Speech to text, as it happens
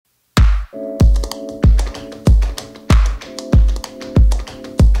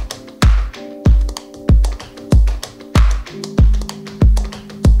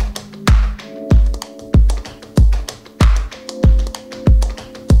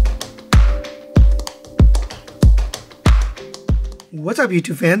What's up,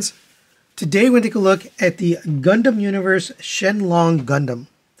 YouTube fans? Today we're going to take a look at the Gundam Universe Shenlong Gundam.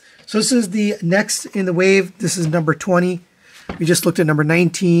 So this is the next in the wave. This is number 20. We just looked at number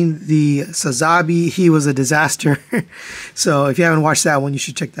 19, the Sazabi. He was a disaster. So if you haven't watched that one, you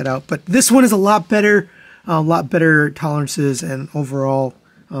should check that out. But this one is a lot better tolerances, and overall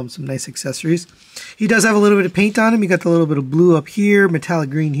some nice accessories. He does have a little bit of paint on him. You got the little bit of blue up here, metallic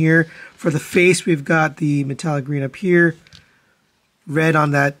green here. For the face, we've got the metallic green up here, red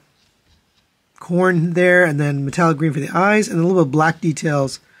on that corn there, and then metallic green for the eyes, and a little bit of black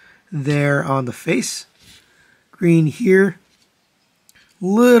details there on the face. Green here. A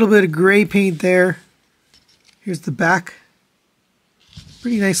little bit of gray paint there. Here's the back.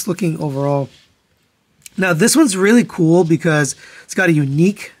 Pretty nice looking overall. Now this one's really cool because it's got a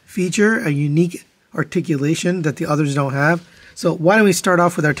unique feature, a unique articulation that the others don't have. So why don't we start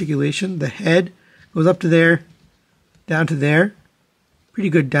off with articulation? The head goes up to there, down to there. Pretty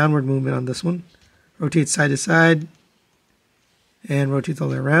good downward movement on this one. Rotates side to side and rotates all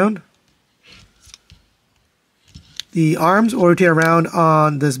the way around. The arms will rotate around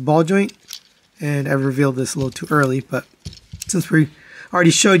on this ball joint, and I revealed this a little too early, but since we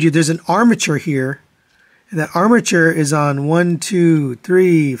already showed you, there's an armature here, and that armature is on 1, 2,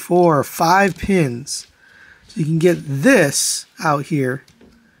 3, 4, 5 pins. So you can get this out here,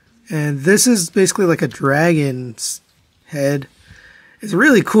 and this is basically like a dragon's head. It's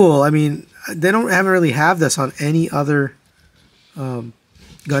really cool. I mean, they haven't really have this on any other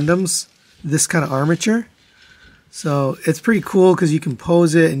Gundams, this kind of armature. So it's pretty cool because you can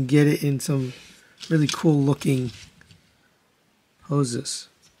pose it and get it in some really cool looking poses.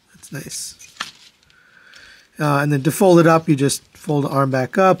 That's nice. And then to fold it up, you just fold the arm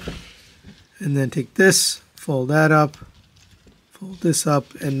back up, and then take this, fold that up, fold this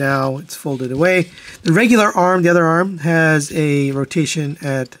up, and now it's folded away. The regular arm, the other arm, has a rotation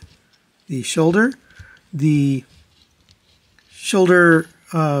at the shoulder. The shoulder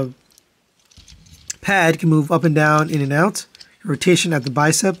pad can move up and down, in and out. Rotation at the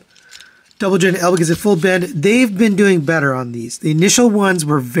bicep. Double jointed elbow gives it full bend. They've been doing better on these. The initial ones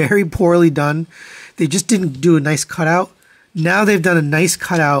were very poorly done. They just didn't do a nice cutout. Now they've done a nice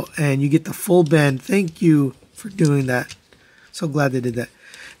cutout and you get the full bend. Thank you for doing that. So glad they did that.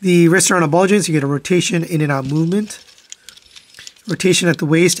 The wrists are on a ball joint, so you get a rotation, in and out movement. Rotation at the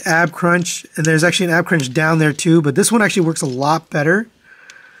waist, ab crunch, and there's actually an ab crunch down there too, but this one actually works a lot better.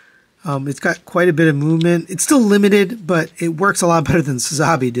 It's got quite a bit of movement. It's still limited, but it works a lot better than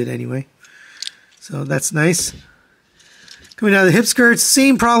Sazabi did anyway. So that's nice. Coming down the hip skirts,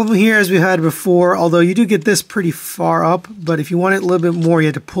 same problem here as we had before, although you do get this pretty far up, but if you want it a little bit more, you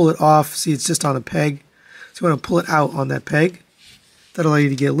have to pull it off. See, it's just on a peg. So you want to pull it out on that peg. That'll allow you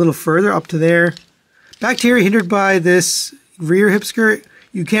to get a little further up to there. Back here, hindered by this rear hip skirt.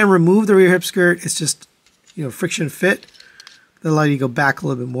 You can remove the rear hip skirt. It's just, friction fit. That'll allow you to go back a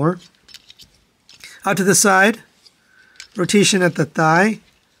little bit more. Out to the side. Rotation at the thigh.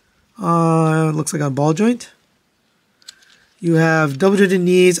 Looks like a ball joint. You have double jointed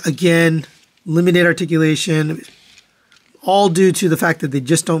knees. Again, limited articulation. All due to the fact that they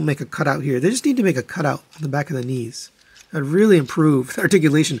just don't make a cutout here. They just need to make a cutout on the back of the knees. That would really improve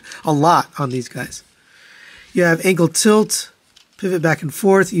articulation a lot on these guys. You have ankle tilt, pivot back and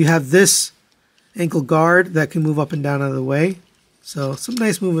forth. You have this ankle guard that can move up and down out of the way. So some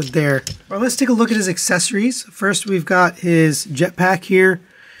nice movement there. All right, let's take a look at his accessories. First, we've got his jetpack here.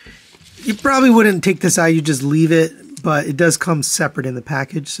 You probably wouldn't take this out, you just leave it, but it does come separate in the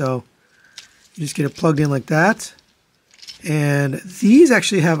package. So you just get it plugged in like that. And these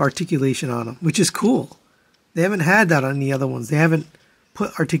actually have articulation on them, which is cool. They haven't had that on any other ones. They haven't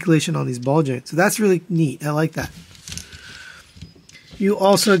put articulation on these ball joints. So that's really neat. I like that. You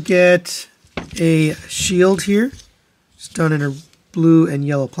also get a shield here. It's done in a blue and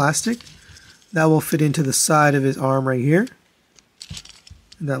yellow plastic. That will fit into the side of his arm right here.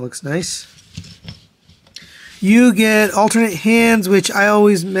 And that looks nice. You get alternate hands, which I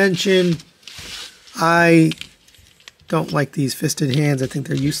always mention. I don't like these fisted hands. I think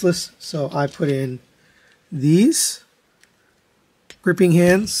they're useless. So I put in these gripping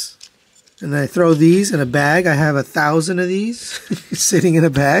hands, and I throw these in a bag. I have 1,000 of these sitting in a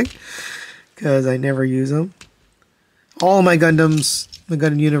bag because I never use them. All my Gundams, the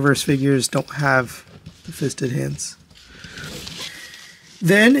Gundam Universe figures, don't have the fisted hands.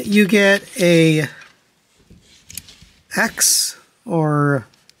 Then you get a axe or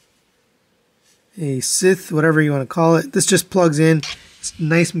a Sith, whatever you want to call it. This just plugs in. It's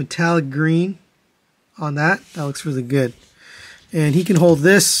nice metallic green on that. That looks really good. And he can hold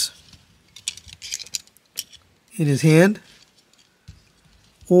this in his hand.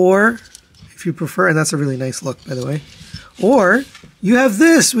 Or, if you prefer, and that's a really nice look, by the way. Or, you have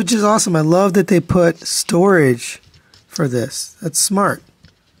this, which is awesome. I love that they put storage for this. That's smart.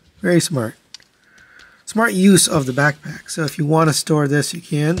 Very smart. Smart use of the backpack. So if you want to store this, you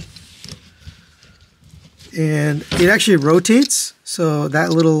can. And it actually rotates, so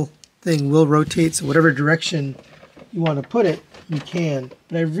that little thing will rotate. So whatever direction you want to put it, you can.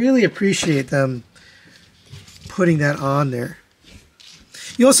 But I really appreciate them putting that on there.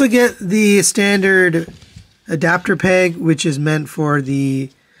 You also get the standard adapter peg, which is meant for the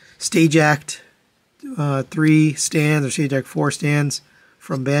Stage Act 3 stands or Stage Act 4 stands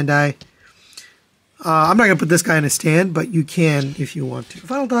from Bandai. I'm not going to put this guy in a stand, but you can if you want to.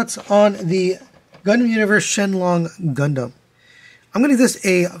 Final thoughts on the Gundam Universe Shenlong Gundam. I'm going to give this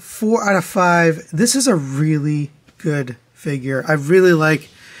a 4 out of 5. This is a really good figure. I really like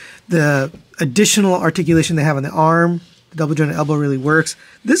the additional articulation they have on the arm. The double jointed elbow really works.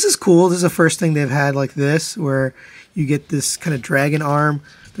 This is cool. This is the first thing they've had like this, where you get this kind of dragon arm.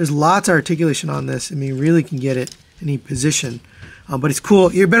 There's lots of articulation on this. I mean, you really can get it in any position. But it's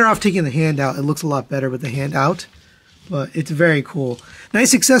cool. You're better off taking the hand out. It looks a lot better with the hand out. But it's very cool.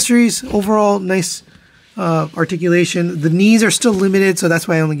 Nice accessories. Overall, nice articulation. The knees are still limited, so that's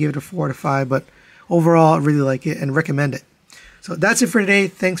why I only gave it a 4 out of 5. But overall, I really like it and recommend it. So that's it for today.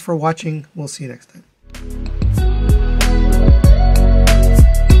 Thanks for watching. We'll see you next time.